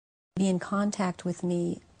be in contact with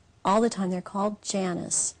me all the time. They're called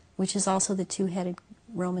Janus, which is also the two-headed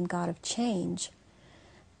Roman god of change.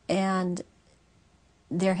 And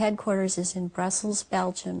their headquarters is in Brussels,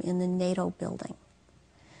 Belgium, in the NATO building.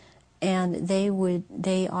 And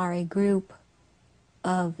they are a group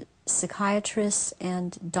of psychiatrists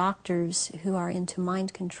and doctors who are into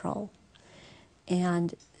mind control.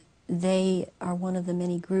 And they are one of the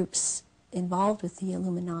many groups involved with the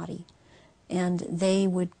Illuminati. And they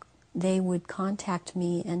would contact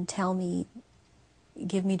me and tell me,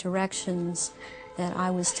 give me directions that I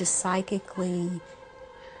was to psychically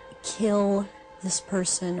kill this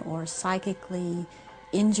person or psychically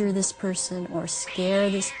injure this person or scare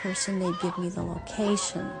this person. They'd give me the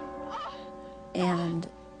location. And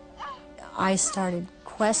I started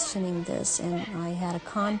questioning this, and I had a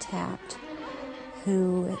contact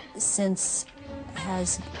who since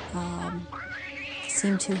has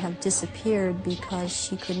seemed to have disappeared because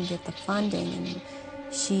she couldn't get the funding.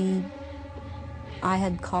 And I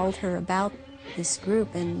had called her about this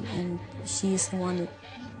group, and she's the one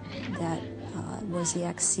that was the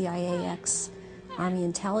ex-CIA, ex-Army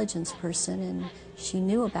intelligence person, and she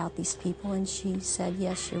knew about these people, and she said,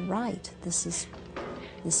 yes, you're right, this is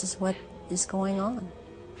what is going on.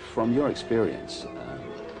 From your experience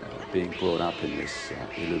being brought up in this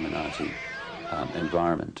Illuminati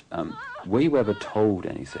environment, were you ever told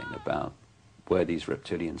anything about where these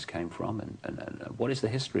reptilians came from, and what is the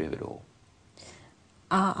history of it all?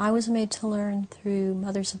 I was made to learn through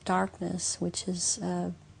Mothers of Darkness, which is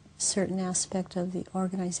a certain aspect of the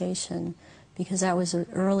organization, because that was an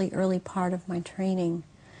early part of my training,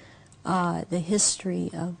 the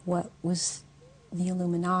history of what was the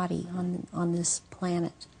Illuminati on this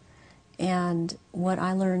planet. And what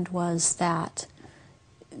I learned was that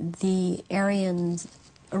the Aryans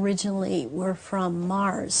originally were from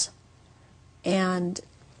Mars, and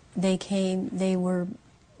the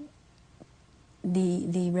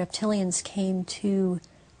reptilians came to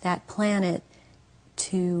that planet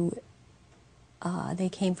they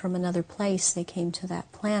came from another place, they came to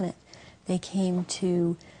that planet, they came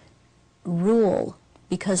to rule,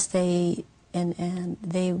 because they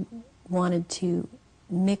wanted to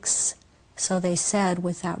mix, so they said,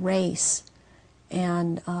 with that race,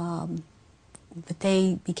 and but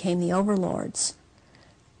they became the overlords.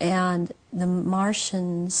 And the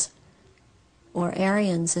Martians, or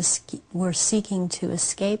Aryans, were seeking to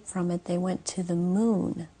escape from it. They went to the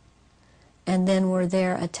moon, and then were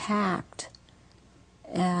there attacked,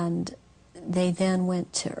 and they then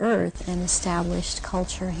went to Earth and established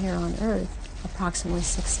culture here on Earth approximately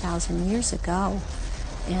 6,000 years ago.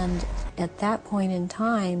 And at that point in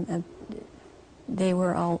time, they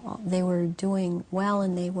were doing well,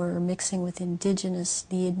 and they were mixing with the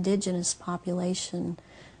indigenous population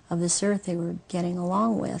of this Earth. They were getting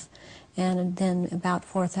along with. And then about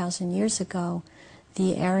 4,000 years ago,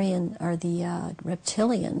 the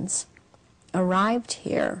reptilians arrived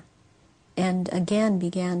here and again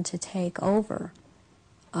began to take over.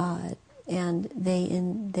 And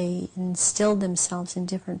they instilled themselves in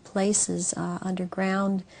different places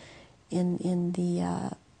underground in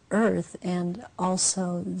the Earth, and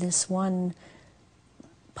also this one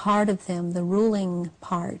part of them, the ruling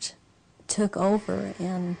part, took over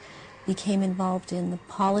and became involved in the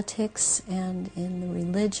politics and in the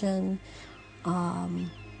religion,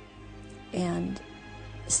 and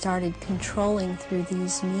started controlling through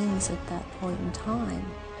these means at that point in time,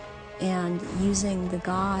 and using the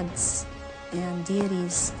gods and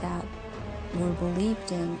deities that were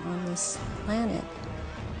believed in on this planet,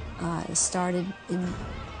 started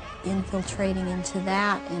infiltrating into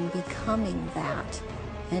that and becoming that,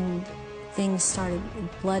 and things started,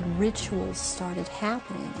 blood rituals started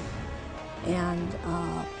happening. And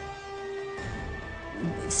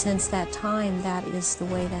since that time, that is the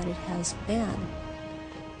way that it has been.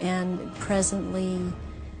 And presently,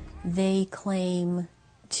 they claim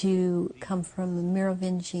to come from the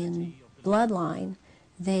Merovingian bloodline.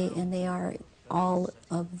 They are all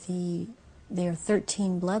of there are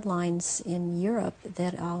 13 bloodlines in Europe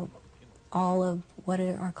that all of what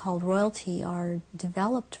are called royalty are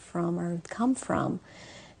developed from or come from.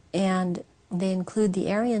 And they include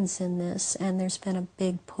the Aryans in this, and there's been a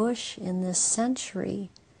big push in this century.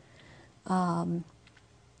 For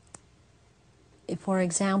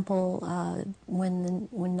example, when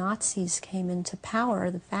Nazis came into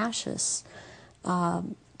power, the fascists,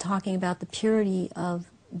 talking about the purity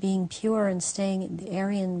of being pure and staying, the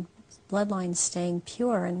Aryan bloodline staying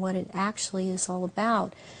pure, and what it actually is all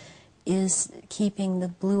about is keeping the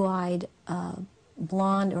blue-eyed,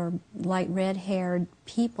 blonde or light red-haired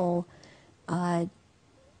people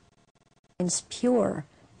pure,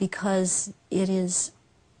 because it is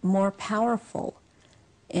more powerful.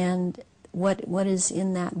 And what is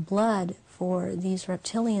in that blood for these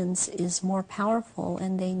reptilians is more powerful,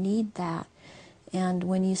 and they need that. And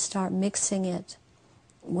when you start mixing it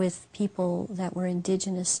with people that were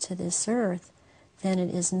indigenous to this earth, then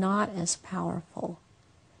it is not as powerful.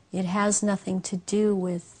 It has nothing to do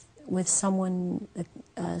with someone,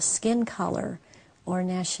 skin color or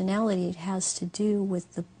nationality. It has to do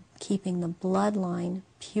with keeping the bloodline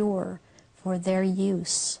pure for their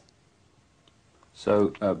use.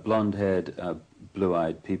 So blonde-haired,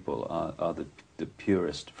 blue-eyed people are the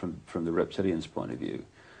purest from the reptilians' point of view,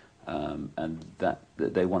 and that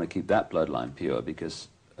they want to keep that bloodline pure because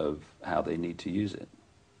of how they need to use it.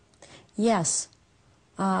 Yes.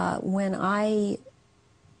 When I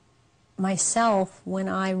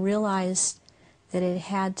realized that it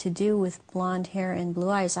had to do with blonde hair and blue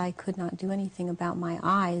eyes, I could not do anything about my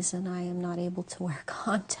eyes, and I am not able to wear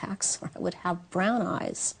contacts or I would have brown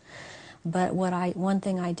eyes. But one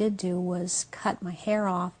thing I did do was cut my hair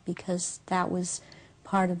off, because that was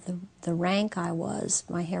part of the rank I was.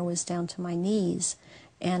 My hair was down to my knees,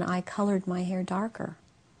 and I colored my hair darker.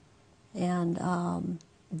 And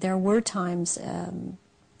there were times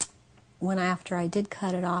when after I did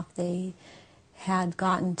cut it off, they had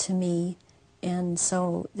gotten to me, and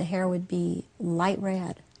so the hair would be light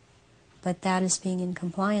red. But that is being in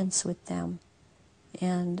compliance with them.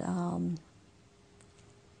 And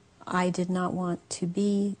I did not want to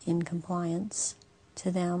be in compliance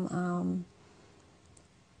to them.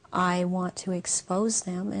 I want to expose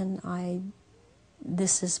them, and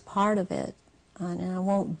this is part of it, and I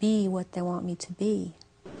won't be what they want me to be.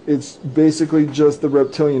 It's basically just the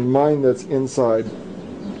reptilian mind that's inside.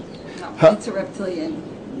 No, it's a reptilian,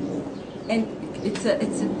 and it's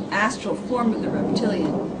an astral form of the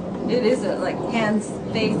reptilian. It is like hands,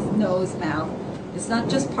 face, nose, mouth. It's not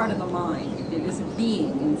just part of the mind. It is a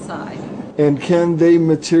being inside. And can they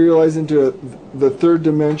materialize into the third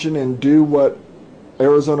dimension and do what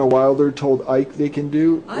Arizona Wilder told Ike they can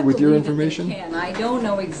do with your information? I believe that they can. I don't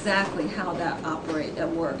know exactly how that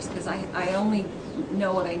works, because I only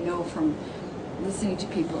know what I know from listening to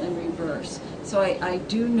people in reverse. So I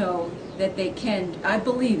do know that they can. I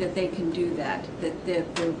believe that they can do that. That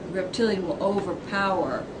the reptilian will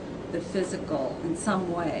overpower the physical in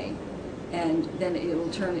some way, and then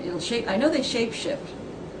it'll shape. I know they shapeshift,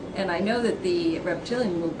 and I know that the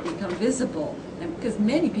reptilian will become visible, and because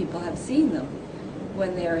many people have seen them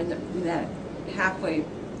when they're in that halfway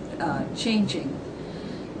changing.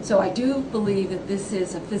 So I do believe that this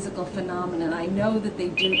is a physical phenomenon. I know that they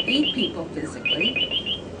do eat people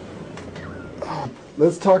physically.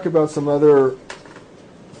 Let's talk about some other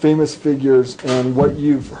famous figures and what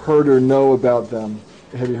you've heard or know about them.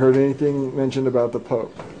 Have you heard anything mentioned about the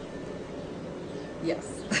Pope? Yes.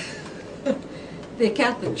 The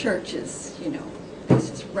Catholic Church is, is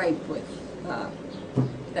just ripe with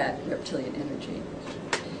that reptilian energy.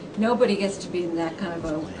 Nobody gets to be in that kind of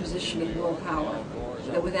a position of willpower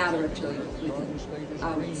without a reptilian within,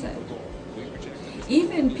 I would say.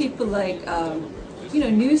 Even people like,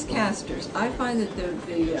 newscasters. I find that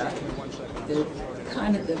the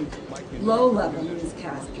kind of the low-level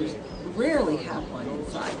newscasters rarely have one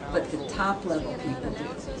inside, but the top-level people do.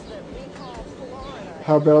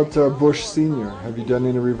 How about Bush Sr.? Have you done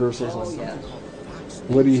any reversals on him? Yeah.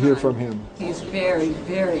 What do you hear from him? He's very,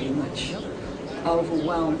 very much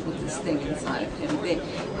overwhelmed with this thing inside of him.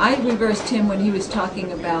 I reversed him when he was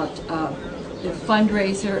talking about the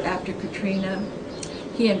fundraiser after Katrina.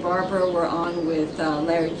 He and Barbara were on with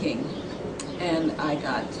Larry King, and I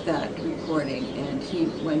got that recording, and he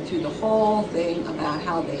went through the whole thing about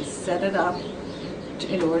how they set it up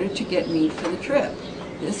in order to get me for the trip.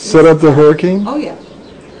 Set up the hurricane? Oh, yeah.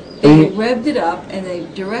 They revved it up, and they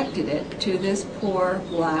directed it to this poor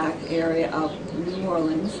black area of New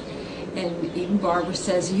Orleans. And even Barbara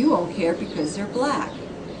says, you won't care because they're black.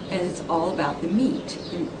 And it's all about the meat,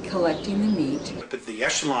 and collecting the meat. But the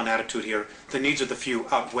echelon attitude here, the needs of the few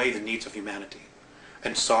outweigh the needs of humanity.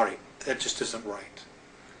 And sorry, that just isn't right.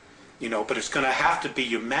 But it's going to have to be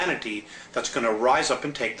humanity that's going to rise up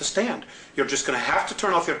and take the stand. You're just going to have to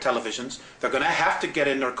turn off your televisions. They're going to have to get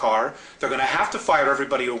in their car. They're going to have to fire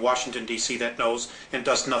everybody in Washington, D.C. that knows and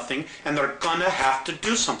does nothing. And they're going to have to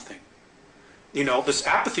do something. This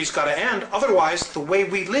apathy's got to end. Otherwise, the way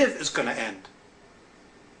we live is going to end.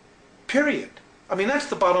 Period. I mean, that's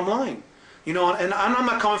the bottom line. And I'm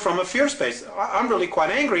not coming from a fear space. I'm really quite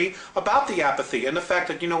angry about the apathy and the fact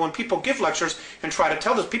that, when people give lectures and try to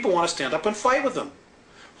tell us, people want to stand up and fight with them.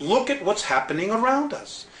 Look at what's happening around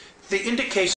us. The indication